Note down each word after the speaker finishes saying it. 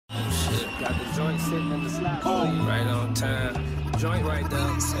Got the joint sitting in the slot for you. Right on time. Joint right there.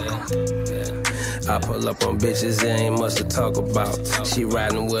 Yeah. I pull up on bitches, there ain't much to talk about. She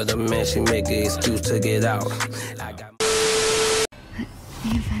riding with a man, she make an excuse to get out.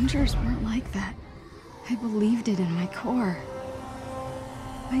 The Avengers weren't like that. I believed it in my core.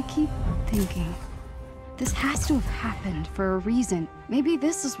 I keep thinking, this has to have happened for a reason. Maybe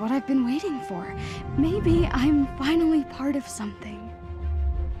this is what I've been waiting for. Maybe I'm finally part of something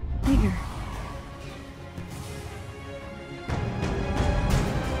bigger.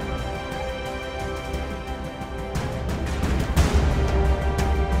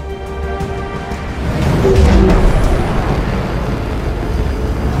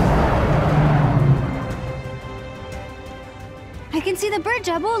 I can see the bird,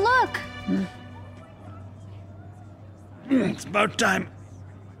 Jabu, look! It's about time.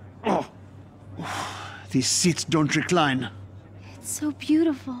 Oh. These seats don't recline. It's so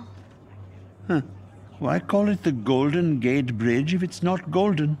beautiful. Huh. Why call it the Golden Gate Bridge if it's not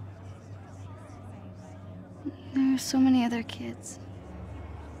golden? There are so many other kids.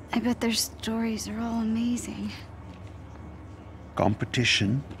 I bet their stories are all amazing.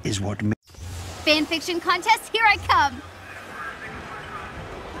 Competition is what makes... Fanfiction contest, here I come!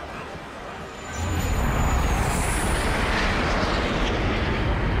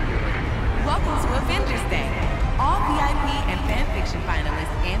 Welcome to Avengers Day. All VIP and fanfiction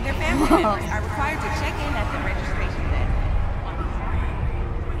finalists and their family members are required to check in at the registration desk.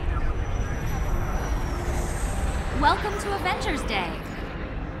 Welcome to Avengers Day.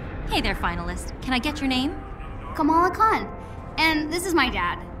 Hey there, finalist. Can I get your name? Kamala Khan. And this is my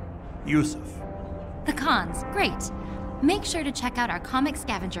dad. Yusuf. The Khans. Great. Make sure to check out our comic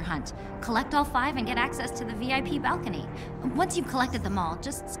scavenger hunt. Collect all 5 and get access to the VIP balcony. Once you've collected them all,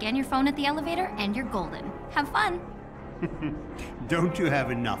 just scan your phone at the elevator and you're golden. Have fun. Don't you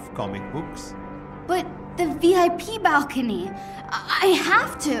have enough comic books? But the VIP balcony, I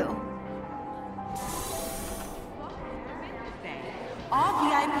have to. All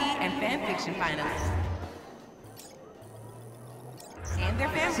VIP and fanfiction finalists and their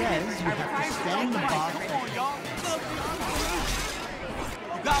family members are required to check in at the registration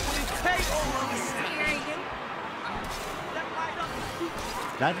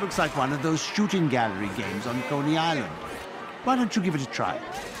That looks like one of those shooting gallery games on Coney Island. Why don't you give it a try?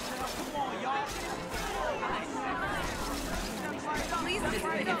 Please visit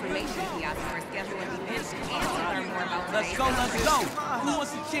the information kiosk for scheduling events and to learn more about Let's go, let's go. Who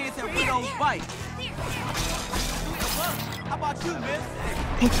wants a chance at Widow's Bite? How about you, miss?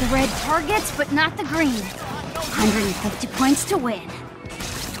 Hit the red targets, but not the green. 150 points to win.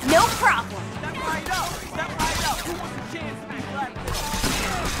 No problem. Step right up. Step right up. Who wants a chance to be Black Widow?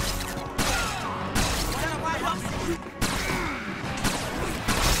 Step right up.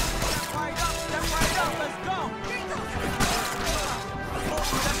 Step right up. Step right up. Let's go.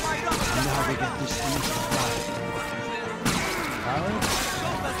 Step right up. Step Now they right get up. this thing to fly.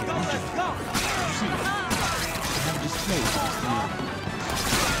 Let's go. Let's go. You see, they have displays of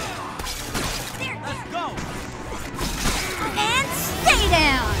this thing. Let's go. And stay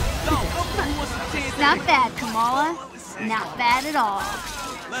down. Go. Who wants a chance Not at bad, Kamala. Not bad at all.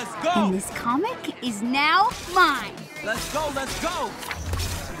 Let's And go. this comic is now mine. Let's go. Let's go.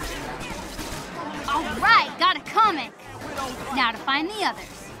 All right, got a comic. Now to find the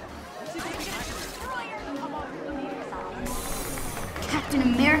others. Captain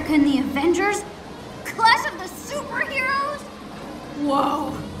America and the Avengers? Clash of the Superheroes?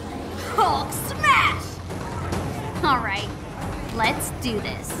 Whoa! Hulk smash! All right, let's do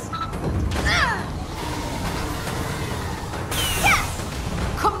this. Yes!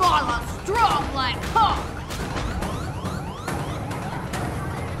 Kamala strong like Hulk!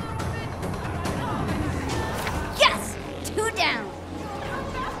 Yes! 2 down.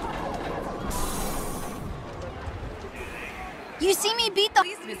 You see me beat the...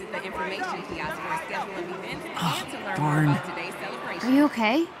 Please visit the information kiosk for scheduling events and to learn darn. more about today's celebration. Are you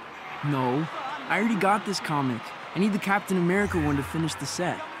okay? No, I already got this comic. I need the Captain America one to finish the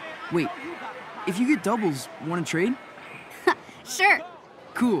set. Wait, if you get doubles, want to trade? Sure.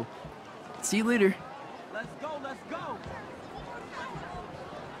 Cool. See you later. Let's go. Let's go.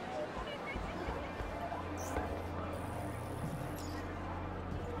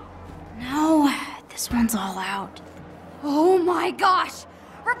 No, this one's all out. Oh my gosh!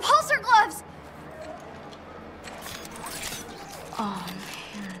 Repulsor gloves! Oh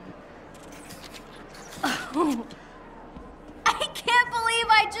man. Oh. I can't believe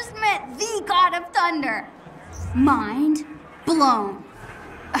I just met the God of Thunder. Mind blown.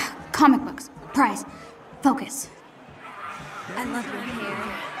 Comic books. Prize. Focus. I love your hair.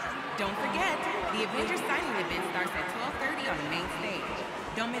 Don't forget, the Avengers signing event starts at 12:30 on the main stage.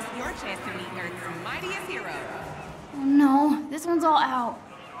 Don't miss your chance to meet Earth's mightiest heroes. Oh no, this one's all out.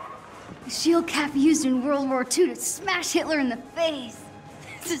 The shield Cap used in World War II to smash Hitler in the face.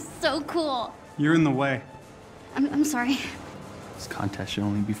 This is so cool. You're in the way. I'm sorry. This contest should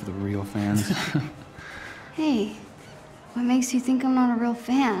only be for the real fans. Hey, what makes you think I'm not a real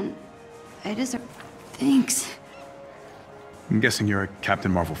fan? I deserve... Thanks. I'm guessing you're a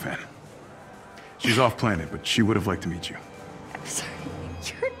Captain Marvel fan. She's off planet, but she would have liked to meet you. Sorry,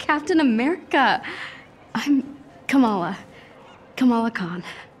 you're Captain America. I'm Kamala. Kamala Khan.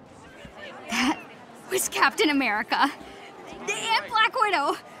 That was Captain America. And Black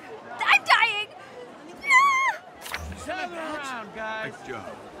Widow. I'm dying. Gather around, guys. Nice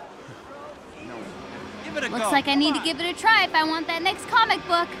job. Give it a go. Looks like I need to give it a try if I want that next comic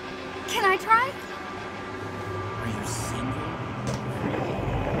book. Can I try? Are you single?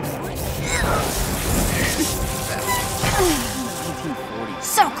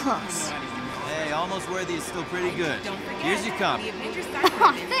 So close. Hey, almost worthy is still pretty good. Don't forget, Here's your copy. the Avengers signing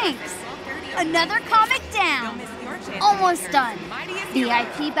Aw, event thanks. starts at 12:30 on the Another main comic stage. down. Don't miss your chance to Almost meet done. Earth's mightiest heroes.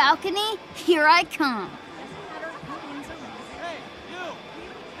 VIP balcony, here I come. Hey, you!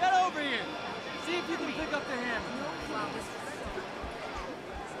 Get over here! See if you can pick up the hammer.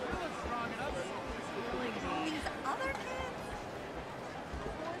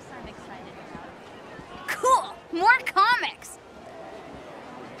 Cool! More comics!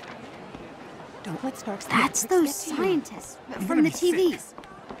 Don't let Stark's That's those scientists from the TVs.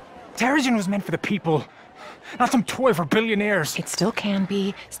 Terrigen was meant for the people, not some toy for billionaires. It still can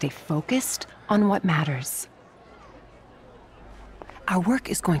be. Stay focused on what matters. Our work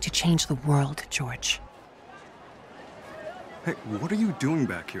is going to change the world, George. Hey, what are you doing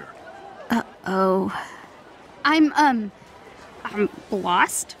back here? Uh-oh. I'm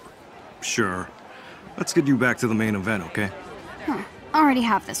lost? Sure. Let's get you back to the main event, okay? Huh. Already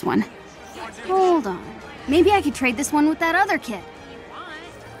have this one. Hold on. Maybe I could trade this one with that other kid.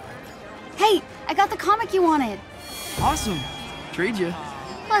 Hey, I got the comic you wanted. Awesome. Trade you.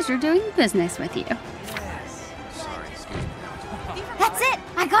 Pleasure doing business with you. That's it!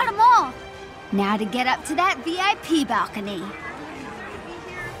 I got them all! Now to get up to that VIP balcony.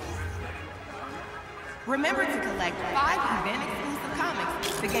 Remember to collect 5 event-exclusive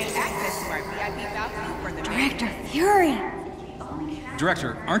comics to gain access to our VIP balcony for the Director Fury!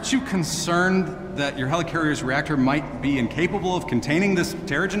 Director, aren't you concerned that your helicarrier's reactor might be incapable of containing this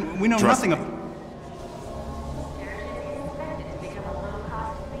Terrigen? We know nothing of...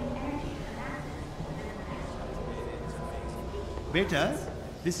 Beta,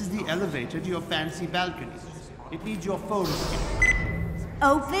 this is the elevator to your fancy balcony. It needs your phone scan.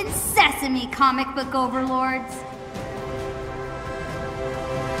 Open sesame, comic book overlords.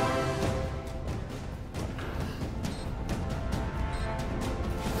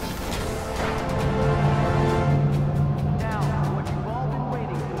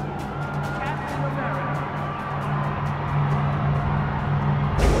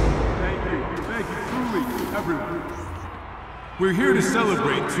 We're here to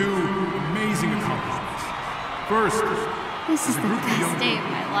celebrate 2 amazing accomplishments. First, This is the best day of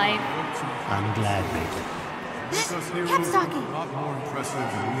my life. I'm glad, Beta. Cap's talking. a lot more impressive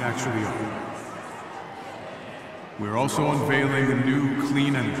than we actually are. We're also unveiling a new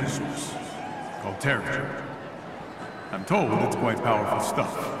clean energy source called Terrigen. I'm told it's quite powerful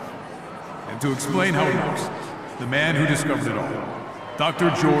stuff. And to explain how it works, the man who discovered it all, Dr.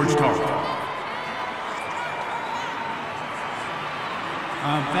 George Tarleton.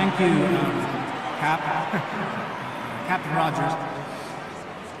 Thank you, Captain Rogers.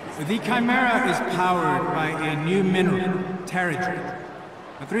 The Chimera is powered by a new mineral, Terrigen.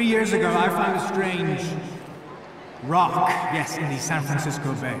 3 years ago, I found a strange rock, yes, in the San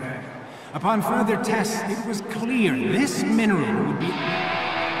Francisco Bay. Upon further tests, it was clear this mineral would be...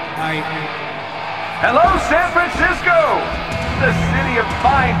 Hello, San Francisco! The city of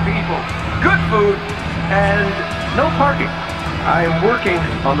fine people, good food, and no parking. I am working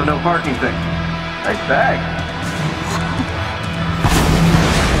on the no parking thing. Nice bag.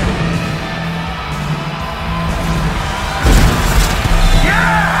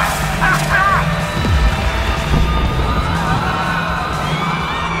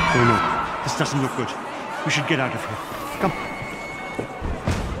 Oh no, this doesn't look good. We should get out of here. Come.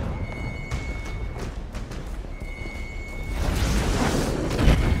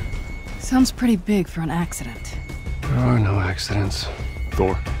 Sounds pretty big for an accident. There are no accidents.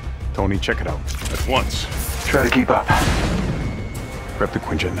 Thor, Tony, check it out. At once. Try to keep up. Prep the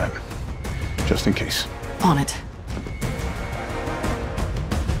Quinjet net. Just in case. On it.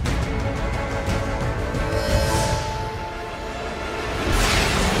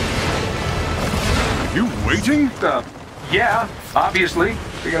 waiting? Yeah, obviously.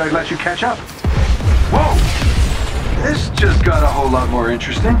 Figured I'd let you catch up. Whoa! This just got a whole lot more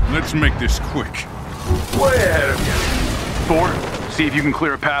interesting. Let's make this quick. Wait a minute. Thor, see if you can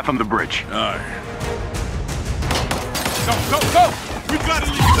clear a path on the bridge. Aye. Go! We gotta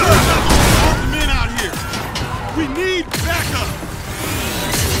leave all the men out here. We need backup.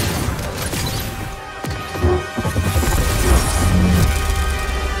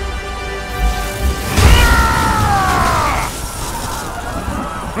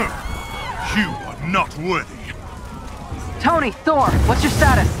 You are not worthy. Tony, Thor, what's your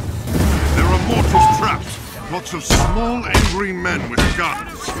status? There are mortals trapped. Lots of small, angry men with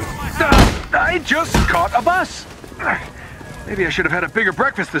guns. I just caught a bus. Maybe I should have had a bigger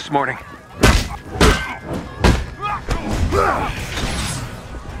breakfast this morning.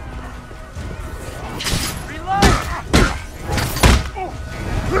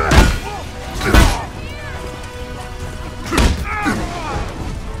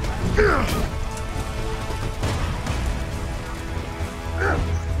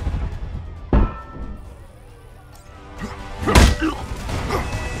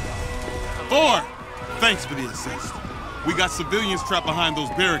 Thor! Thanks for the assist. We got civilians trapped behind those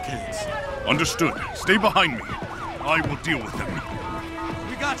barricades. Understood. Stay behind me. I will deal with them.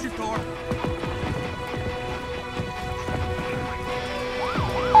 We got you, Thor.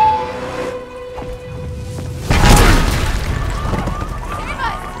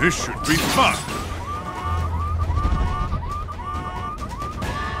 This should be fun.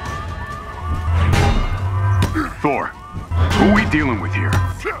 Thor, who are we dealing with here?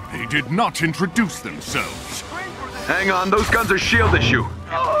 They did not introduce themselves. Hang on, those guns are shield issue.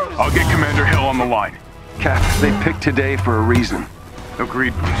 I'll get Commander Hill on the line. Cap, they picked today for a reason.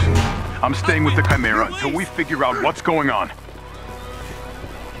 Agreed, Bruce. I'm staying with the Chimera until we figure out what's going on.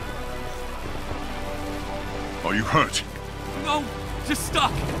 Are you hurt? No, just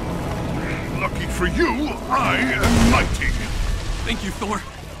stuck. Lucky for you, I am mighty. Thank you, Thor.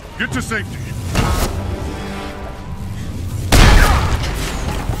 Get to safety.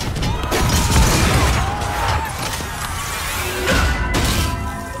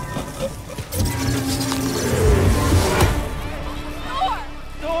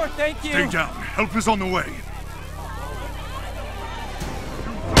 Thor, thank you. Stay down. Help is on the way.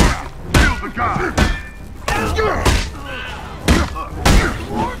 Kill the guy!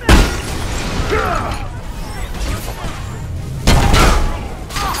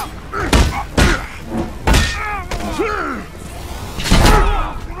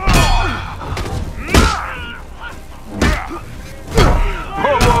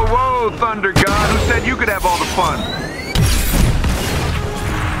 Whoa, Thunder God. Who said you could have all the fun?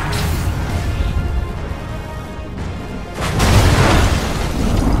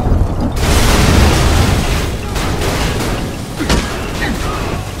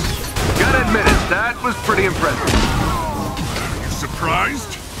 Gotta admit it, that was pretty impressive. You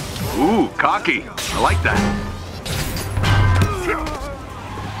surprised? Ooh, cocky. I like that.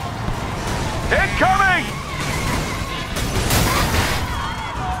 Incoming!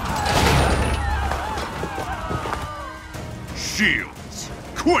 Shields,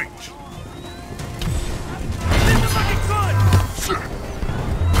 quick!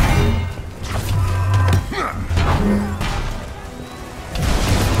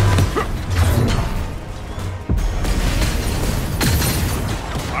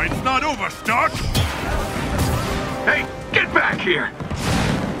 Fight's not over, Stark! Hey, get back here!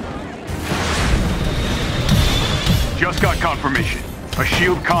 Just got confirmation. A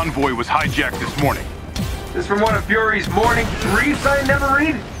shield convoy was hijacked this morning. This from one of Fury's morning briefs I never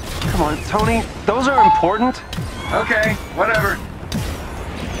read? Come on, Tony. Those are important. Okay, whatever.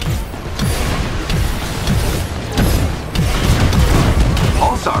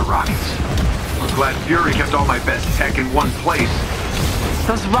 Pulsar rockets. I'm glad Fury kept all my best tech in one place.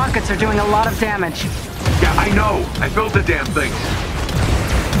 Those rockets are doing a lot of damage. Yeah, I know. I built the damn things.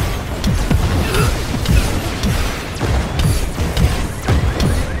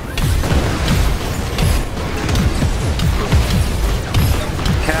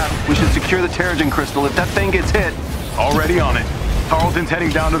 Cap, we should secure the Terrigen crystal if that thing gets hit. Already on it. Tarleton's heading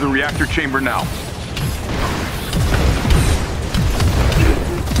down to the reactor chamber now.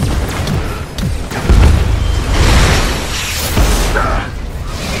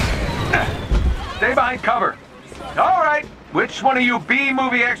 Stay behind cover. All right. Which one of you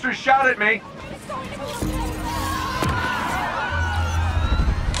B-movie extras shot at me?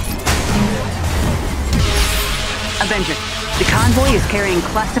 Avengers, the convoy is carrying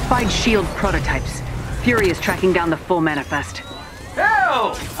classified shield prototypes. Fury is tracking down the full manifest.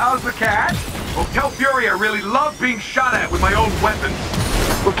 Hell! How's the cat? Well, tell Fury I really love being shot at with my own weapons.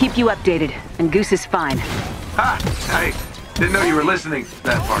 We'll keep you updated, and Goose is fine. Ha! I didn't know you were listening to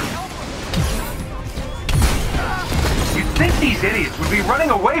that part. You'd think these idiots would be running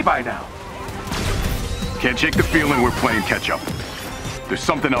away by now. Can't shake the feeling we're playing catch-up. There's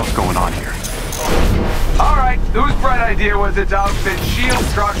something else going on here. Alright, whose bright idea was it to outfit shield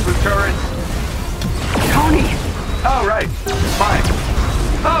trucks with turrets? Tony! Oh, right. Fine.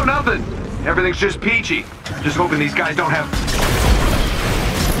 Oh, nothing. Everything's just peachy. Just hoping these guys don't have...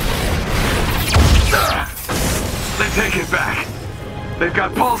 They take it back. They've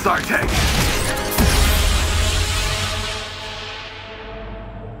got pulsar tanks.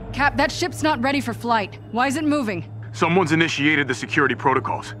 Cap, that ship's not ready for flight. Why is it moving? Someone's initiated the security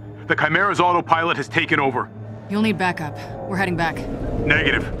protocols. The Chimera's autopilot has taken over. You'll need backup. We're heading back.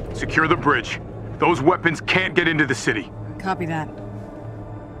 Negative. Secure the bridge. Those weapons can't get into the city. Copy that.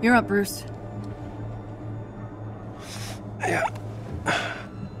 You're up, Bruce. Yeah.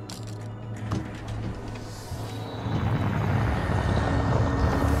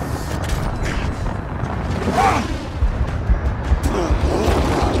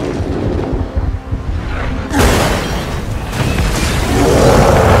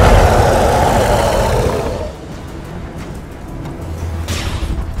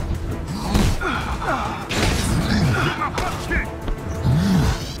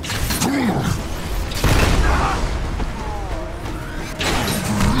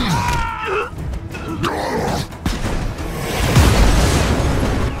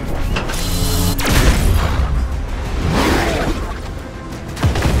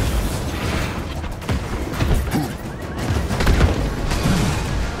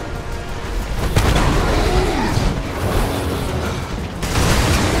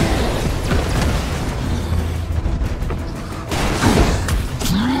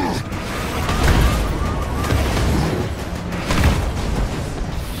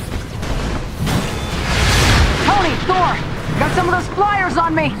 Got some of those flyers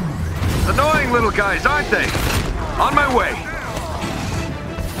on me! Annoying little guys, aren't they? On my way.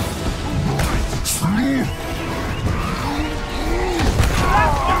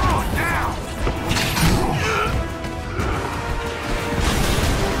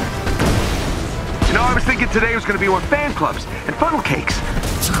 You know, I was thinking today was going to be more fan clubs and funnel cakes.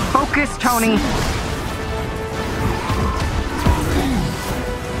 Focus, Tony.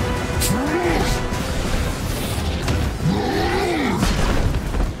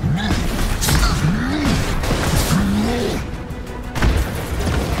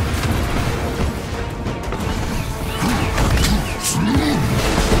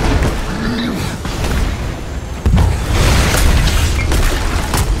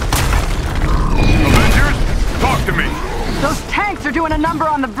 Doing a number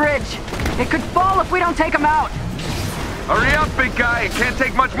on the bridge. It could fall if we don't take them out. Hurry up, big guy. It can't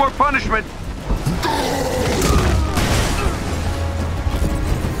take much more punishment.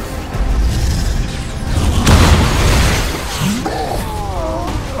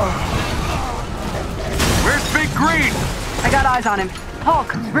 Where's Big Green? I got eyes on him.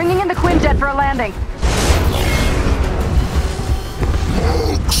 Hulk, bringing in the Quinjet for a landing.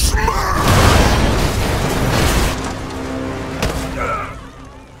 Hulk smash!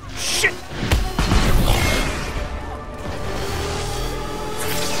 Shit!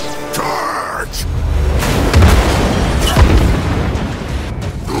 Charge!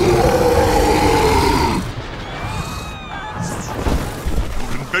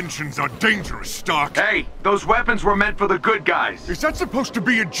 Inventions are dangerous, Stark. Hey, those weapons were meant for the good guys. Is that supposed to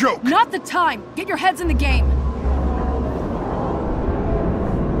be a joke? Not the time! Get your heads in the game!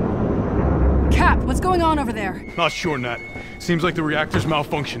 Cap, what's going on over there? Not sure, Nat. Seems like the reactor's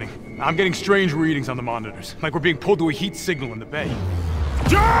malfunctioning. I'm getting strange readings on the monitors, like we're being pulled to a heat signal in the bay.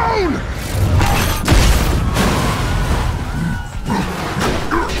 Down!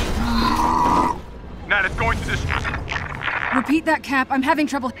 Nat, it's going to destroy. Repeat that, Cap. I'm having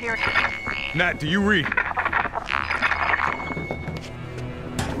trouble hearing. Nat, do you read?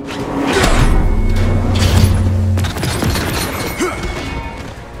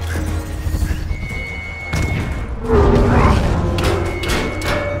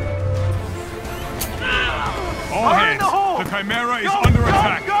 All hands. The Chimera is under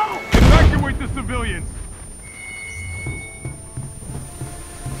attack. Evacuate the civilians.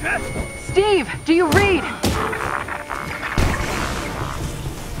 Steve, do you read?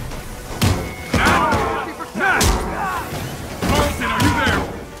 Nat! Carlton, are you there?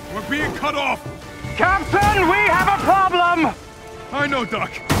 We're being cut off. Captain, we have a problem! I know,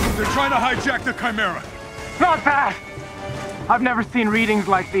 Doc. They're trying to hijack the Chimera. Not fast! I've never seen readings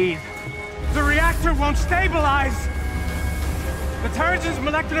like these. The reactor won't stabilize! The Terrigen's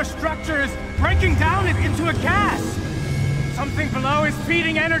molecular structure is breaking down into a gas! Something below is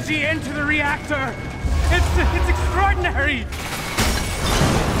feeding energy into the reactor! It's extraordinary!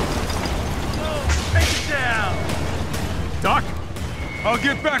 Take it down! Doc, I'll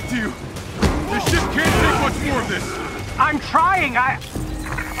get back to you. This ship can't take much more of this. I'm trying,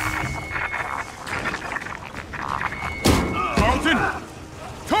 Carlton!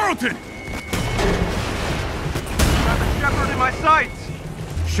 Carlton! Got the Shepherd in my sights!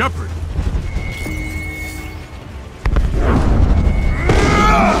 Shepherd?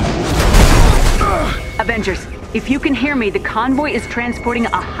 Avengers, if you can hear me, the convoy is transporting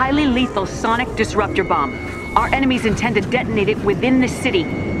a highly lethal sonic disruptor bomb. Our enemies intend to detonate it within the city.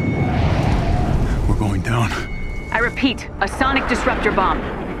 We're going down. I repeat, a sonic disruptor bomb.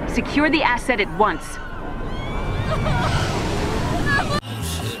 Secure the asset at once.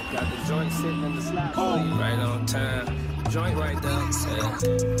 Got the joint sitting in the slot for you. Right on time. Joint right there.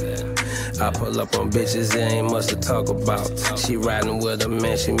 Yeah. I pull up on bitches, there ain't much to talk about. She riding with a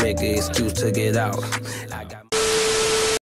man, she make an excuse to get out. I got